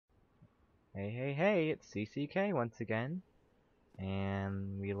Hey, it's CCK once again.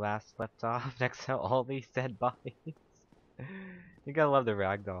 And we last left off next to all these dead bodies. You gotta love the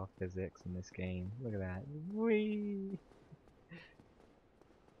ragdoll physics in this game. Look at that. Whee!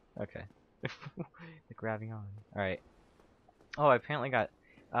 Okay. The grabbing on. Alright. Oh, I apparently got...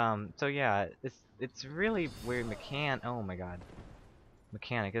 so yeah, it's really weird oh my god.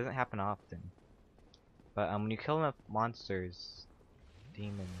 Mechanic. It doesn't happen often. But when you kill enough monsters,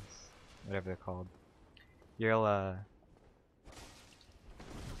 demons, whatever they're called, you'll,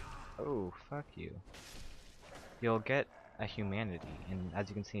 oh, fuck you. You'll get a humanity, and as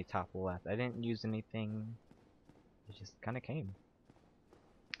you can see top left, I didn't use anything, it just kinda came.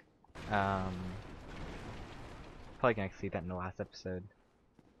 Probably gonna see that in the last episode.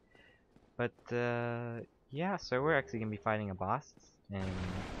 But, yeah, so we're actually gonna be fighting a boss in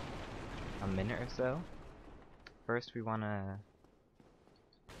a minute or so. First we wanna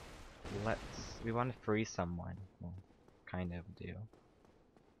free someone. Well, kind of do.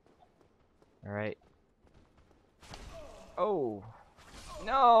 Alright. Oh!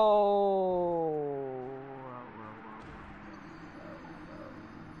 No!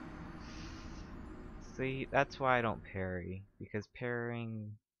 See, that's why I don't parry, because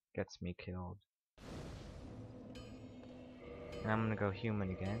parrying gets me killed. And I'm gonna go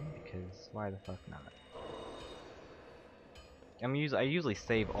human again, because why the fuck not? I usually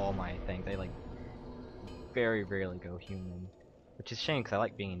save all my things. I like very rarely go human, which is a shame because I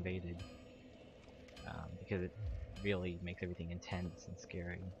like being invaded, because it really makes everything intense and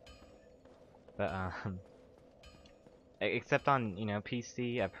scary. But except on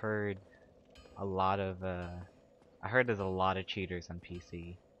PC, I've heard a lot of I heard there's a lot of cheaters on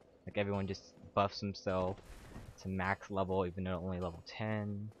PC. Like everyone just buffs himself to max level even though only level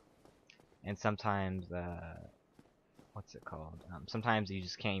 10. And sometimes what's it called? Sometimes you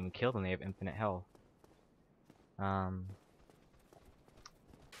just can't even kill them, they have infinite health. I'm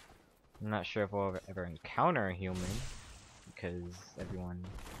not sure if we'll ever encounter a human because everyone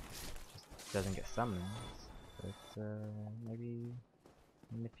just doesn't get summoned. But maybe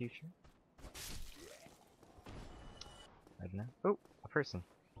in the future. I don't know. Oh, a person.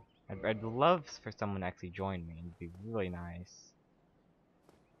 I'd love for someone to actually join me. It'd be really nice.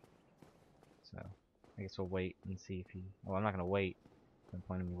 So, I guess we'll wait and see if he... Well, I'm not gonna wait. There's no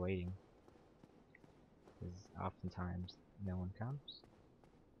point in me waiting. Because oftentimes, no one comes.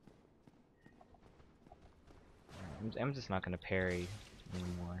 I'm just not gonna parry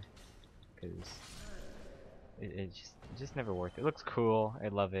anymore. Because it's just never worth it. It looks cool. I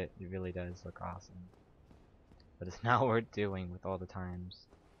love it. It really does look awesome. But it's not worth doing with all the times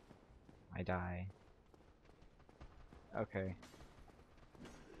I die. Okay.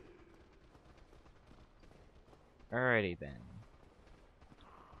 Alrighty then.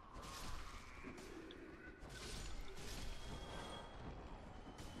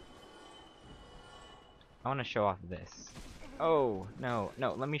 I want to show off this. Oh, no,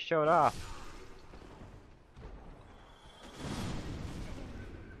 let me show it off.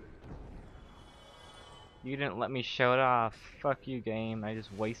 You didn't let me show it off. Fuck you, game. I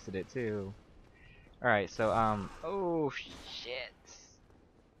just wasted it too. Alright, so, oh, shit.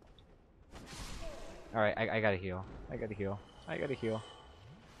 Alright, I gotta heal. I gotta heal.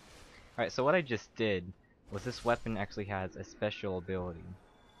 Alright, so what I just did was this weapon actually has a special ability.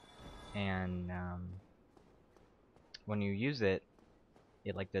 And, when you use it,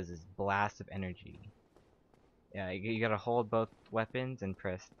 it like does this blast of energy. Yeah, you gotta hold both weapons and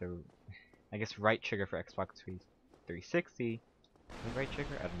press the, I guess, right trigger for Xbox 360. Is it right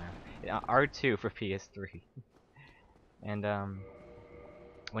trigger? I don't know. Yeah, R2 for PS3. And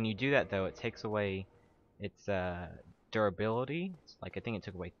when you do that though, it takes away its durability. It's like I think it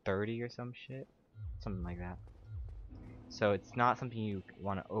took away 30 or some shit, something like that. So it's not something you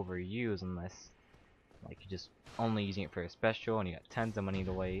want to overuse unless like you're just only using it for a special and you got tons of money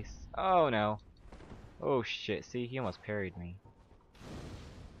to waste. Oh no. Oh shit, see, he almost parried me.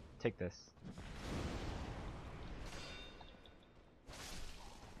 Take this.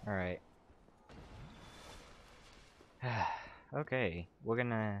 Alright. Okay, we're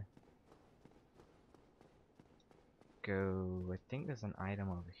gonna go... I think there's an item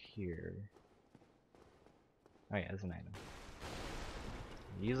over here. Oh yeah, there's an item.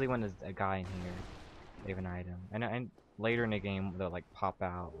 Usually when there's a guy in here, they have an item. And later in the game, they'll like pop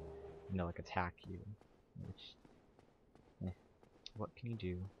out and they'll like attack you. Which... what can you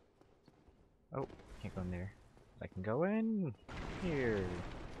do? Oh, can't go in there. I can go in here.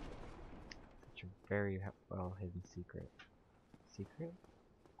 Such a very well hidden secret. Secret?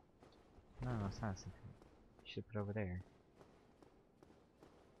 No, it's not a secret. You should put it over there.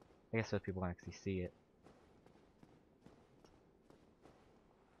 I guess so people can actually see it.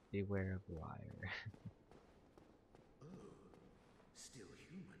 Beware of liar. Oh, still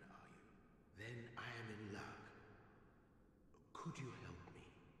human, are you? Then I am in luck. Could you help me?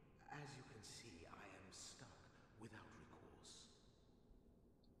 As you can see, I am stuck without recourse.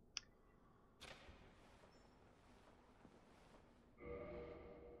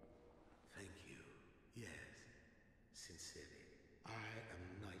 Thank you. Yes, sincerely. I am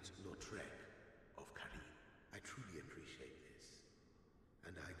Knight Lautrec of Karim. I truly appreciate this.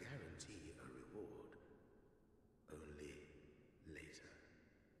 And I guarantee a reward. Only later.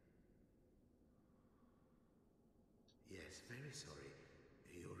 Yes, very sorry.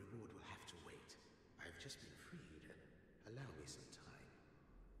 Your reward will have to wait. I've just been freed. Allow me some time.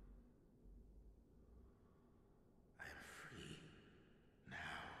 I am free.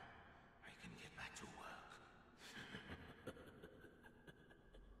 Now, I can get back to work.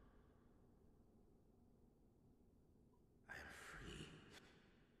 I am free.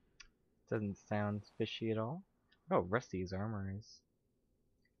 Doesn't sound fishy at all. Oh, Rusty's armor is.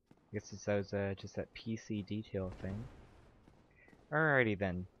 I guess it's those, just that PC detail thing. Alrighty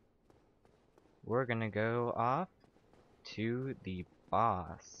then. We're gonna go off to the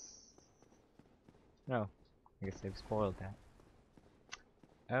boss. No, I guess I've spoiled that.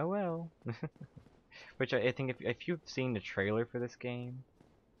 Oh well. Which I think if you've seen the trailer for this game,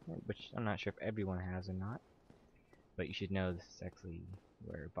 which I'm not sure if everyone has or not, but you should know this is actually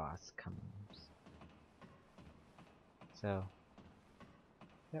where boss comes. So,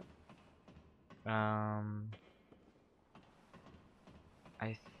 yep.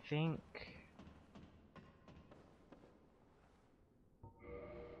 I think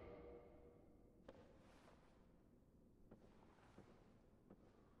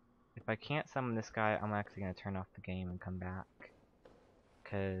if I can't summon this guy, I'm actually gonna turn off the game and come back.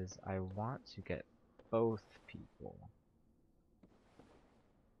 Because I want to get both people.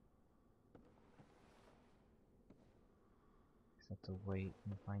 Just have to wait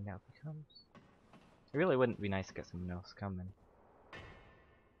and find out if he comes. It really wouldn't be nice to get someone else coming.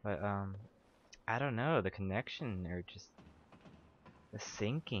 But, I don't know, the connection or just the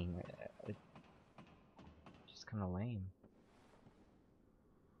syncing, it's just kind of lame.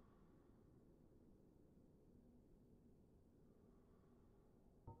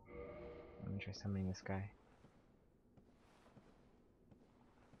 I'm gonna try summoning this guy.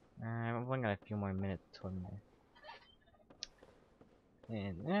 I've only got a few more minutes till I'm there.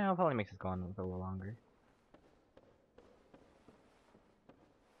 And yeah, I'll probably make this go on a little longer.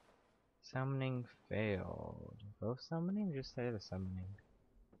 Summoning failed. Both summoning or just say the summoning?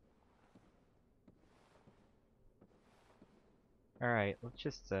 Alright, let's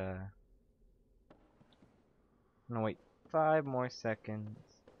just I'm gonna wait 5 more seconds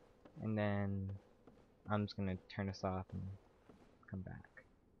and then I'm just gonna turn this off and come back.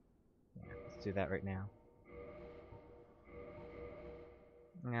 Yeah, let's do that right now.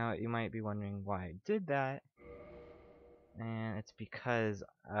 Now you might be wondering why I did that, and it's because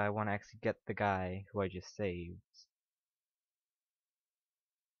I want to actually get the guy who I just saved.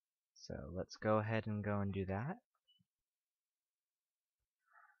 So let's go ahead and go and do that.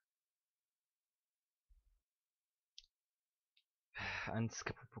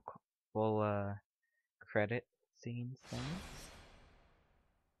 Unskippable credit scenes things.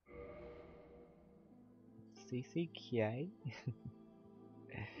 CCK.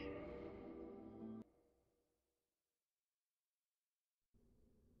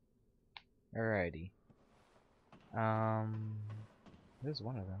 Alrighty. There's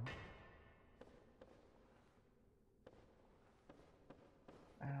one of them.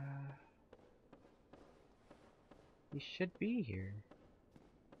 He should be here.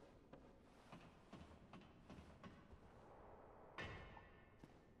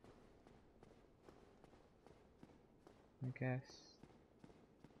 I guess.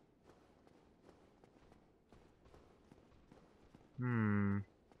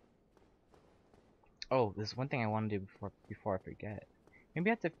 Oh, there's one thing I want to do before I forget. Maybe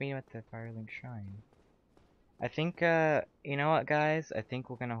I have to meet him at the Firelink Shrine. I think, you know what, guys? I think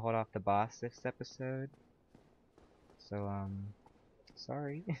we're gonna hold off the boss this episode. So,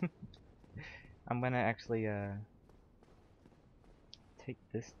 sorry. I'm gonna actually, take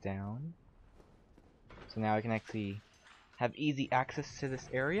this down. So now I can actually have easy access to this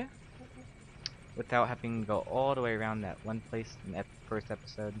area without having to go all the way around that one place in the first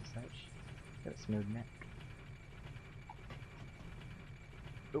episode and such. Got a smooth neck.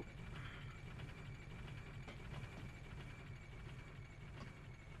 Oh.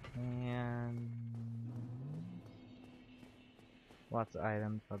 And Lots of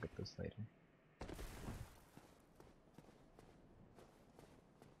items. I'll get those later.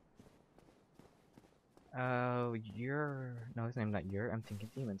 Oh, you're... No, his name's not you're. I'm thinking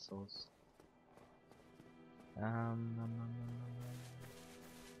Demon Souls.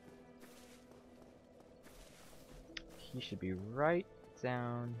 He should be right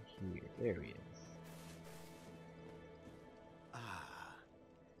down here. There he is. Ah,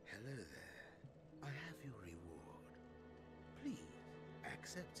 hello there. I have your reward. Please,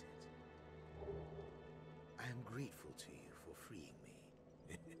 accept it. I am grateful to you for freeing me.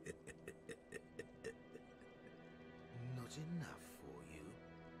 Not enough for you?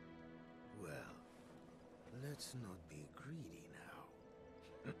 Well, let's not be greedy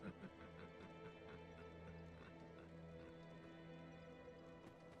now.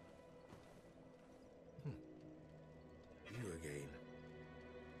 You again.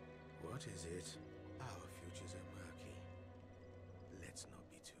 What is it? Our futures are murky. Let's not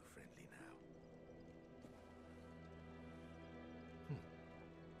be too friendly now.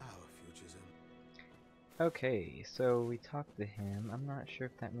 Our futures are... Okay, so we talked to him. I'm not sure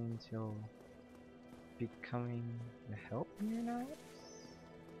if that means he'll be coming to help me or not.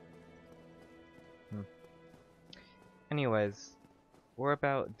 Anyways, we're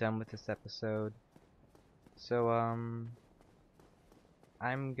about done with this episode. So,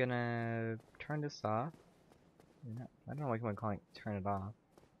 I'm gonna turn this off. I don't know why I'm calling it turn it off.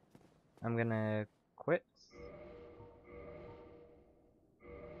 I'm gonna quit.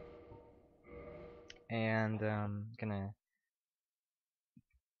 And, gonna...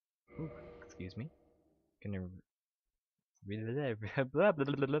 Ooh, excuse me. Gonna...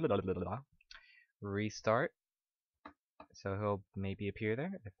 restart. So he'll maybe appear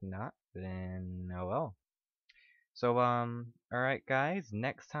there. If not, then oh well. So, alright guys,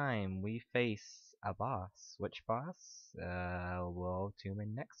 next time we face a boss. Which boss? We'll tune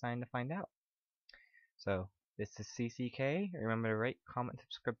in next time to find out. So, this is CCK. Remember to rate, comment,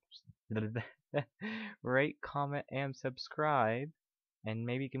 subscribe, rate, comment, and subscribe. And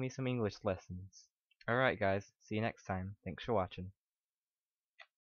maybe give me some English lessons. Alright guys, see you next time. Thanks for watching.